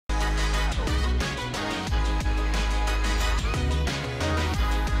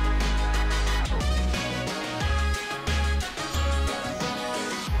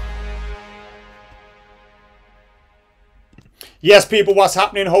Yes, people, what's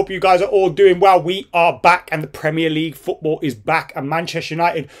happening? Hope you guys are all doing well. We are back and the Premier League football is back, and Manchester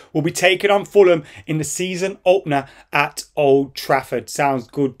United will be taking on Fulham in the season opener at Old Trafford. Sounds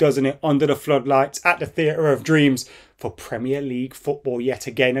good, doesn't it? Under the floodlights at the Theatre of Dreams for Premier League football yet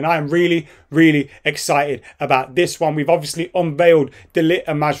again. And I am really excited about this one. We've obviously unveiled Ligt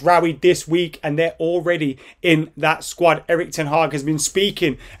and Mazraoui this week, and they're already in that squad. Erik ten Hag has been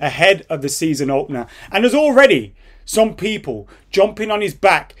speaking ahead of the season opener, and there's already some people jumping on his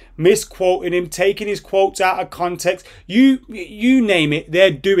back, misquoting him, taking his quotes out of context. You name it,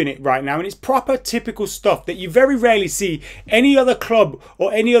 they're doing it right now. And it's proper typical stuff that you very rarely see any other club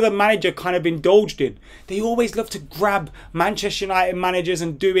or any other manager kind of indulged in. They always love to grab Manchester United managers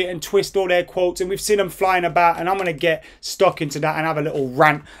and do it and twist all their quotes. And we've seen them flying about, and I'm going to get stuck into that and have a little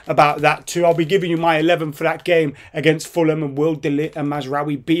rant about that too. I'll be giving you my 11 for that game against Fulham, and will Ligt and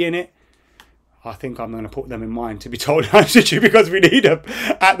Mazraoui be in it? I think I'm going to put them in mind, to be totally honest with you, because we need them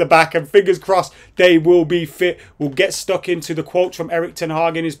at the back. And fingers crossed they will be fit. We'll get stuck into the quotes from Erik ten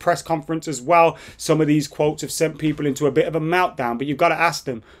Hag in his press conference as well. Some of these quotes have sent people into a bit of a meltdown, but you've got to ask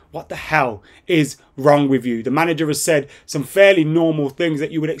them, what the hell is wrong with you? The manager has said some fairly normal things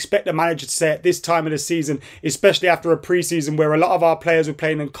that you would expect a manager to say at this time of the season, especially after a pre-season where a lot of our players were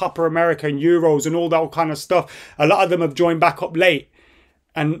playing in Copa America and Euros and all that kind of stuff. A lot of them have joined back up late.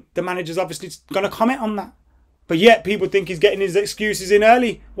 And the manager's obviously going to comment on that. But yet people think he's getting his excuses in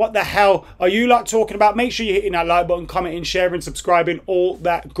early. What the hell are you like talking about? Make sure you're hitting that like button, commenting, sharing, subscribing, all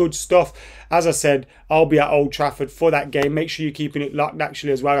that good stuff. As I said, I'll be at Old Trafford for that game. Make sure you're keeping it locked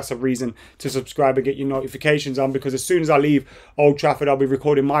actually as well. That's a reason to subscribe and get your notifications on, because as soon as I leave Old Trafford, I'll be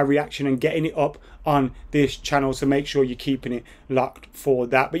recording my reaction and getting it up on this channel. So make sure you're keeping it locked for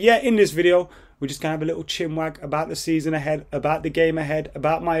that. But yeah, in this video, we're just going to have a little chinwag about the season ahead, about the game ahead,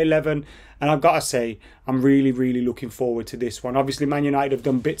 about my 11. And I've got to say, I'm really looking forward to this one. Obviously, Man United have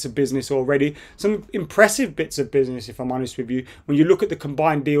done bits of business already. Some impressive bits of business, if I'm honest with you. When you look at the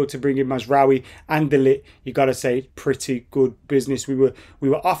combined deal to bring in Mazraoui and Ligt, you got to say, pretty good business. We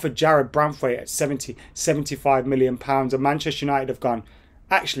were offered Jared Branthwaite at 75 million pounds. And Manchester United have gone,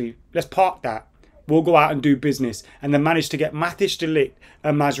 actually, let's park that. We'll go out and do business, and then managed to get Matic, Ligt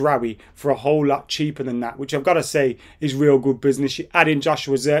and Mazraoui for a whole lot cheaper than that, which I've got to say is real good business. You add in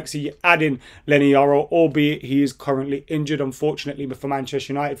Joshua Zirkzee, you add in Lenny Yoro, albeit he is currently injured, unfortunately, but for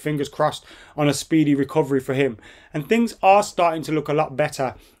Manchester United, fingers crossed on a speedy recovery for him. And things are starting to look a lot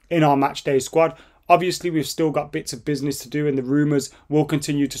better in our matchday squad. Obviously, we've still got bits of business to do, and the rumours will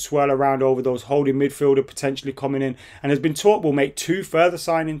continue to swirl around over those holding midfielder potentially coming in. And there's been talk we'll make 2 further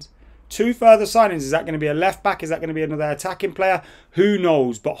signings. 2 further signings. Is that going to be a left back? Is that going to be another attacking player? Who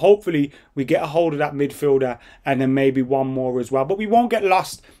knows? But hopefully we get a hold of that midfielder, and then maybe one more as well. But we won't get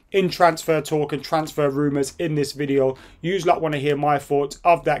lost in transfer talk and transfer rumours in this video. You lot want to hear my thoughts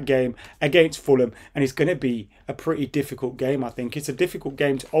of that game against Fulham, and it's going to be a pretty difficult game, I think. It's a difficult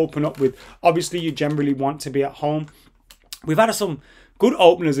game to open up with. Obviously, you generally want to be at home. We've had some good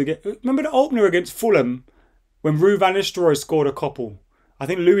openers again. Remember the opener against Fulham when Ruud van Nistelrooy scored a couple? I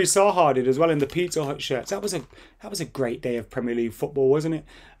think Louis Saha did as well in the Pizza Hut shirts. That was a great day of Premier League football, wasn't it?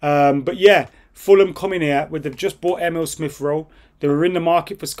 But yeah, Fulham coming here with, they've just bought Emil Smith-Rowe. They were in the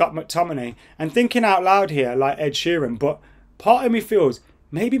market for Scott McTominay. And thinking out loud here, like Ed Sheeran, but part of me feels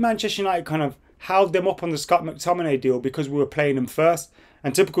maybe Manchester United kind of held them up on the Scott McTominay deal because we were playing them first.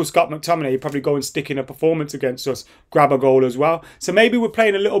 And typical Scott McTominay, he'd probably go and stick in a performance against us, grab a goal as well. So maybe we're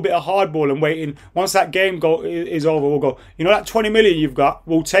playing a little bit of hardball and waiting. Once that game is over, we'll go, you know, that 20 million you've got,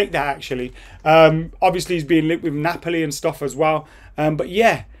 we'll take that actually. Obviously, he's being linked with Napoli and stuff as well. But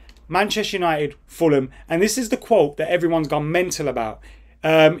yeah, Manchester United, Fulham. And this is the quote that everyone's gone mental about.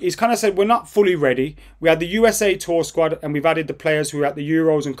 He's kind of said, we're not fully ready. We had the USA tour squad, and we've added the players who were at the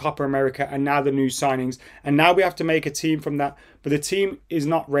Euros and Copa America, and now the new signings. And now we have to make a team from that. But the team is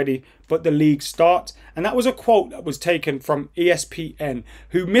not ready, but the league starts. And that was a quote that was taken from ESPN,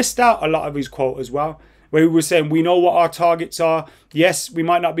 who missed out a lot of his quote as well, where he was saying, we know what our targets are. Yes, we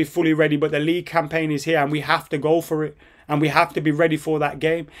might not be fully ready, but the league campaign is here, and we have to go for it. And we have to be ready for that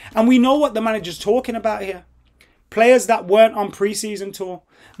game. And we know what the manager's talking about here. Players that weren't on pre-season tour.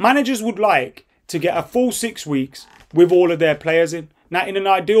 Managers would like to get a full 6 weeks with all of their players in. Now, in an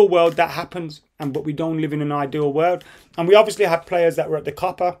ideal world, that happens, but we don't live in an ideal world. And we obviously have players that were at the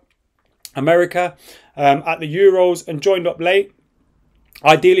Copa America, at the Euros, and joined up late.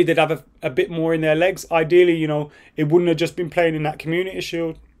 Ideally, they'd have a bit more in their legs. Ideally, you know, it wouldn't have just been playing in that Community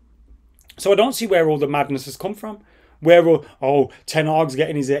Shield. So I don't see where all the madness has come from. Where, oh, Ten Hag's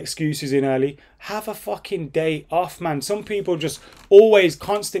getting his excuses in early. Have a fucking day off, man. Some people just always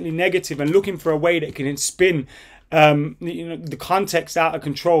constantly negative and looking for a way that can spin the context out of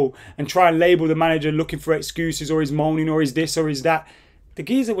control and try and label the manager looking for excuses, or he's moaning, or he's this or he's that. The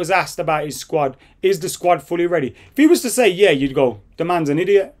geezer was asked about his squad. Is the squad fully ready? If he was to say yeah, you'd go, the man's an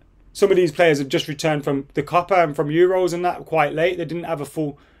idiot. Some of these players have just returned from the Copa and from Euros and that quite late. They didn't have a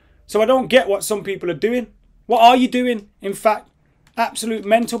full. So I don't get what some people are doing. What are you doing? In fact, absolute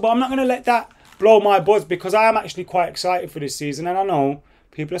mental. But I'm not going to let that blow my buzz, because I am actually quite excited for this season. And I know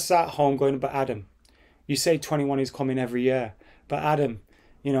people are sat at home going, but Adam, you say 21 is coming every year. But Adam,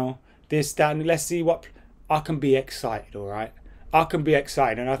 you know, this, that, and let's see what... I can be excited, all right? I can be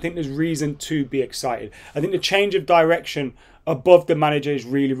excited, and I think there's reason to be excited. I think the change of direction above the manager is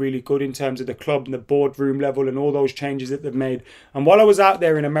really, really good in terms of the club and the boardroom level and all those changes that they've made. And while I was out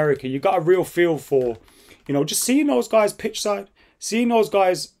there in America, you got a real feel for, you know, just seeing those guys pitch side, seeing those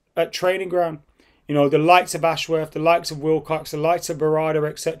guys at training ground, you know, the likes of Ashworth, the likes of Wilcox, the likes of Barada,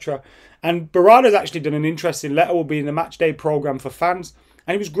 etc. And Barada's actually done an interesting letter, will be in the match day programme for fans.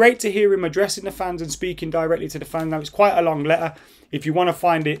 And it was great to hear him addressing the fans and speaking directly to the fans. Now, it's quite a long letter. If you want to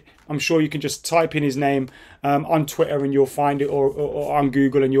find it, I'm sure you can just type in his name on Twitter and you'll find it, or on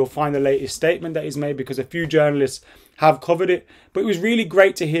Google, and you'll find the latest statement that he's made, because a few journalists have covered it. But it was really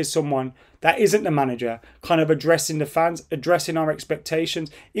great to hear someone that isn't the manager kind of addressing the fans, addressing our expectations,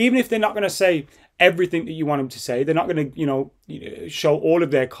 even if they're not going to say everything that you want them to say. They're not going to, you know, show all of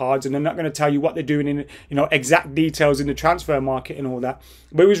their cards, and they're not going to tell you what they're doing in, you know, exact details in the transfer market and all that.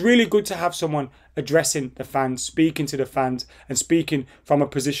 But it was really good to have someone addressing the fans, speaking to the fans, and speaking from a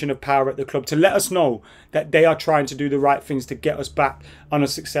position of power at the club to let us know that they are trying to do the right things to get us back on a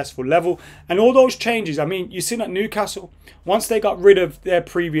successful level. And all those changes, I mean, you seen at Newcastle, once they got rid of their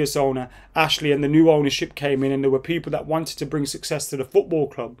previous owner, Ashley, and the new ownership came in, and there were people that wanted to bring success to the football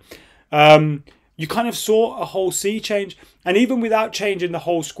club, you kind of saw a whole sea change. And even without changing the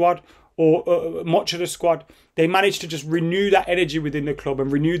whole squad, or much of the squad, they managed to just renew that energy within the club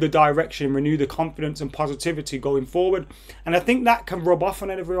and renew the direction, renew the confidence and positivity going forward. And I think that can rub off on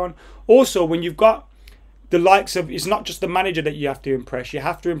everyone. Also, when you've got the likes of, it's not just the manager that you have to impress. You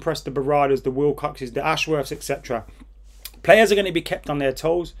have to impress the Baradas, the Wilcoxes, the Ashworths, etc. Players are going to be kept on their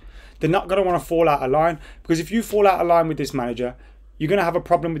toes. They're not going to want to fall out of line, because if you fall out of line with this manager, you're going to have a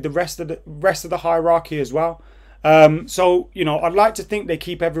problem with the rest of the hierarchy as well. So, you know, I'd like to think they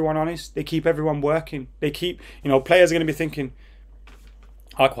keep everyone honest. They keep everyone working. They keep, you know, players are going to be thinking,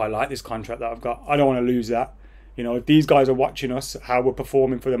 I quite like this contract that I've got. I don't want to lose that. You know, if these guys are watching us, how we're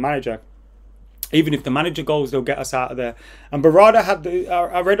performing for the manager, even if the manager goes, they'll get us out of there. And Barada had,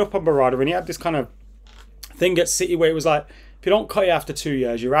 I read up on Barada, and he had this kind of thing at City where it was like, if you don't cut it after 2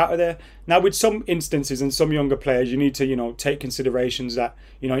 years, you're out of there. Now, with some instances and some younger players, you need to, you know, take considerations that,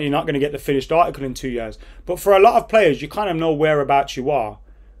 you know, you're not going to get the finished article in 2 years. But for a lot of players, you kind of know whereabouts you are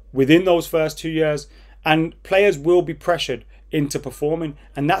within those first 2 years. And players will be pressured into performing.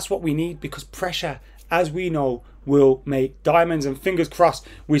 And that's what we need, because pressure, as we know, will make diamonds. And fingers crossed,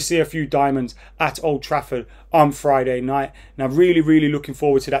 we see a few diamonds at Old Trafford on Friday night. And I'm really, really looking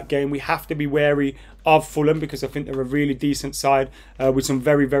forward to that game. We have to be wary of Fulham, because I think they're a really decent side with some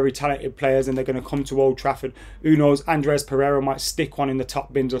very, very talented players, and they're going to come to Old Trafford. Who knows, Andres Pereira might stick one in the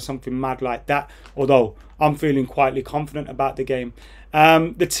top bins or something mad like that, although I'm feeling quietly confident about the game.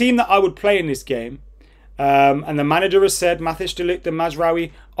 The team that I would play in this game, and the manager has said Ligt and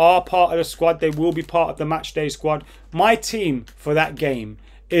Mazraoui are part of the squad. They will be part of the matchday squad. My team for that game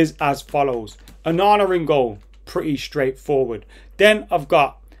is as follows. Onana in goal, pretty straightforward. Then I've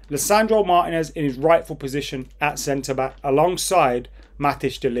got Lisandro Martinez in his rightful position at centre-back alongside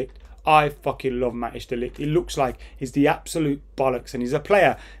Ligt. I fucking love Ligt. He looks like he's the absolute bollocks, and he's a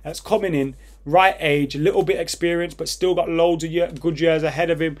player that's coming in, right age, a little bit experienced, but still got loads of good years ahead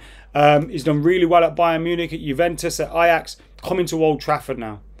of him. He's done really well at Bayern Munich, at Juventus, at Ajax, coming to Old Trafford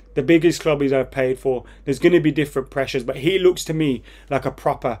now. The biggest club he's ever paid for. There's going to be different pressures, but he looks to me like a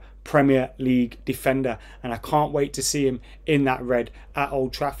proper Premier League defender, and I can't wait to see him in that red at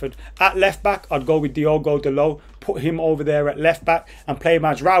Old Trafford. At left back, I'd go with Diogo Dalot, put him over there at left back, and play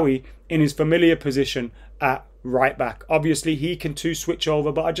Mazraoui in his familiar position at right back. Obviously, he can too switch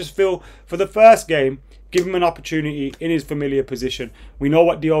over, but I just feel for the first game, give him an opportunity in his familiar position. We know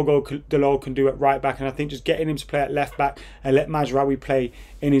what Diogo Dalot can do at right back, and I think just getting him to play at left back and let Mazraoui play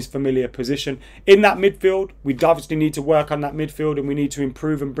in his familiar position. In that midfield, we obviously need to work on that midfield, and we need to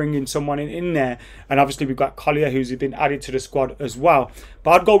improve and bring in someone in there. And obviously we've got Collier, who's been added to the squad as well.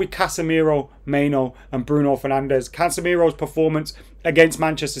 But I'd go with Casemiro, Meno and Bruno Fernandes. Casemiro's performance against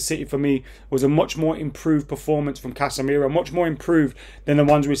Manchester City for me was a much more improved performance from Casemiro, much more improved than the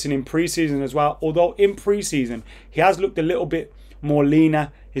ones we've seen in pre-season as well. Although in pre-season he has looked a little bit more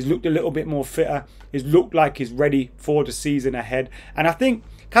leaner. He's looked a little bit more fitter. He's looked like he's ready for the season ahead. And I think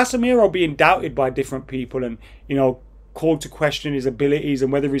Casemiro being doubted by different people and, you know, called to question his abilities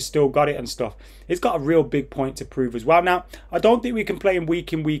and whether he's still got it and stuff, he's got a real big point to prove as well. Now, I don't think we can play him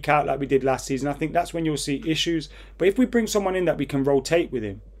week in, week out like we did last season. I think that's when you'll see issues. But if we bring someone in that we can rotate with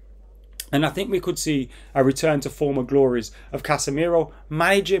him, and I think we could see a return to former glories of Casemiro.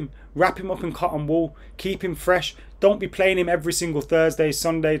 Manage him, wrap him up in cotton wool, keep him fresh. Don't be playing him every single Thursday,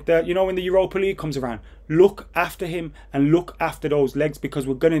 Sunday, you know, when the Europa League comes around. Look after him and look after those legs, because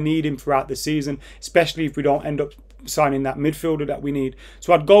we're going to need him throughout the season, especially if we don't end up signing that midfielder that we need.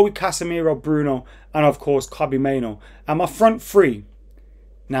 So I'd go with Casemiro, Bruno, and of course Kobbie Mainoo. And my front three.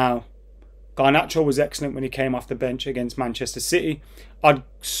 Now, Garnacho was excellent when he came off the bench against Manchester City. I'd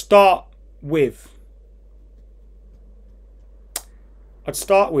start with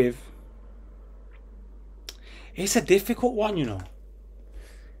it's a difficult one, you know,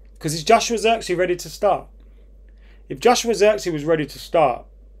 because is Joshua Zirkzee ready to start? If Joshua Zirkzee was ready to start,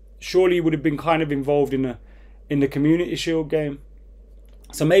 surely he would have been kind of involved in the Community Shield game.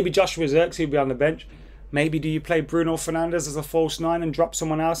 So maybe Joshua Zirkzee will be on the bench. Maybe do you play Bruno Fernandes as a false nine and drop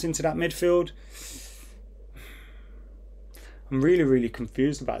someone else into that midfield? I'm really, really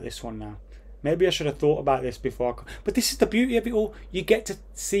confused about this one now. Maybe I should have thought about this before. But this is the beauty of it all. You get to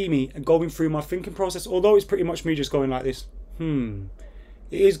see me going through my thinking process. Although it's pretty much me just going like this. It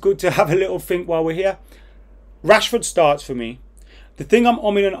is good to have a little think while we're here. Rashford starts for me. The thing I'm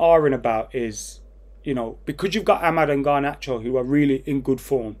umming and ahhing about is, you know, because you've got Amad and Garnacho who are really in good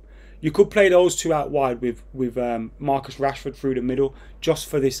form, you could play those two out wide with Marcus Rashford through the middle just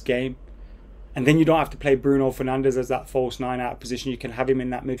for this game. And then you don't have to play Bruno Fernandes as that false nine out of position. You can have him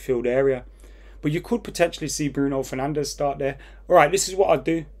in that midfield area. But you could potentially see Bruno Fernandes start there. All right, this is what I'd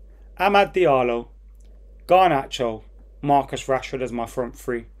do. Amad Diallo, Garnacho, Marcus Rashford as my front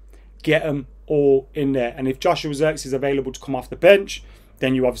three. Get them all in there. And if Joshua Zirkzee is available to come off the bench,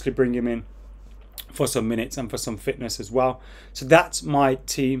 then you obviously bring him in for some minutes and for some fitness as well. So that's my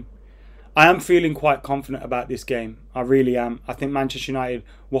team. I am feeling quite confident about this game. I really am. I think Manchester United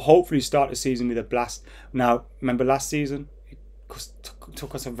will hopefully start the season with a blast. Now, remember last season? It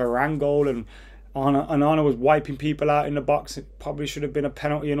took us a Varane goal and Onana was wiping people out in the box. It probably should have been a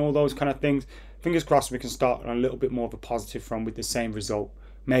penalty and all those kind of things. Fingers crossed we can start on a little bit more of a positive front with the same result.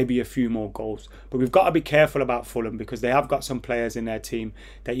 Maybe a few more goals. But we've got to be careful about Fulham because they have got some players in their team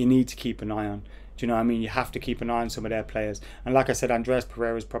that you need to keep an eye on. Do you know what I mean? You have to keep an eye on some of their players. And like I said, Andreas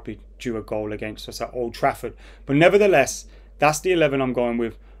Pereira's probably due a goal against us at Old Trafford. But nevertheless, that's the 11 I'm going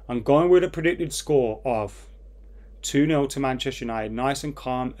with. I'm going with a predicted score of 2-0 to Manchester United. Nice and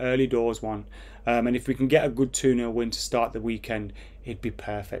calm, early doors one. And if we can get a good 2-0 win to start the weekend, it'd be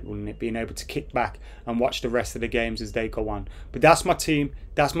perfect, wouldn't it? Being able to kick back and watch the rest of the games as they go on. But that's my team.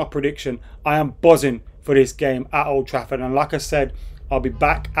 That's my prediction. I am buzzing for this game at Old Trafford. And like I said, I'll be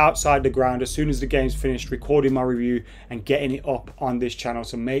back outside the ground as soon as the game's finished, recording my review and getting it up on this channel.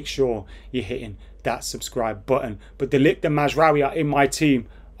 So make sure you're hitting that subscribe button. But the Ligt and Mazraoui are in my team.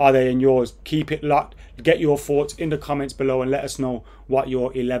 Are they in yours? Keep it locked. Get your thoughts in the comments below and let us know what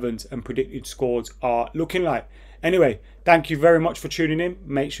your 11s and predicted scores are looking like. Anyway, thank you very much for tuning in.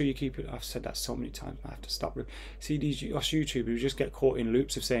 Make sure you keep it. I've said that so many times. I have to stop. See these us YouTubers just get caught in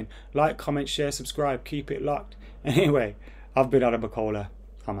loops of saying like, comment, share, subscribe, keep it locked. Anyway, I've been AdamMcKola.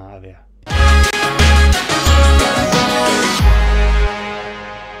 I'm out of here.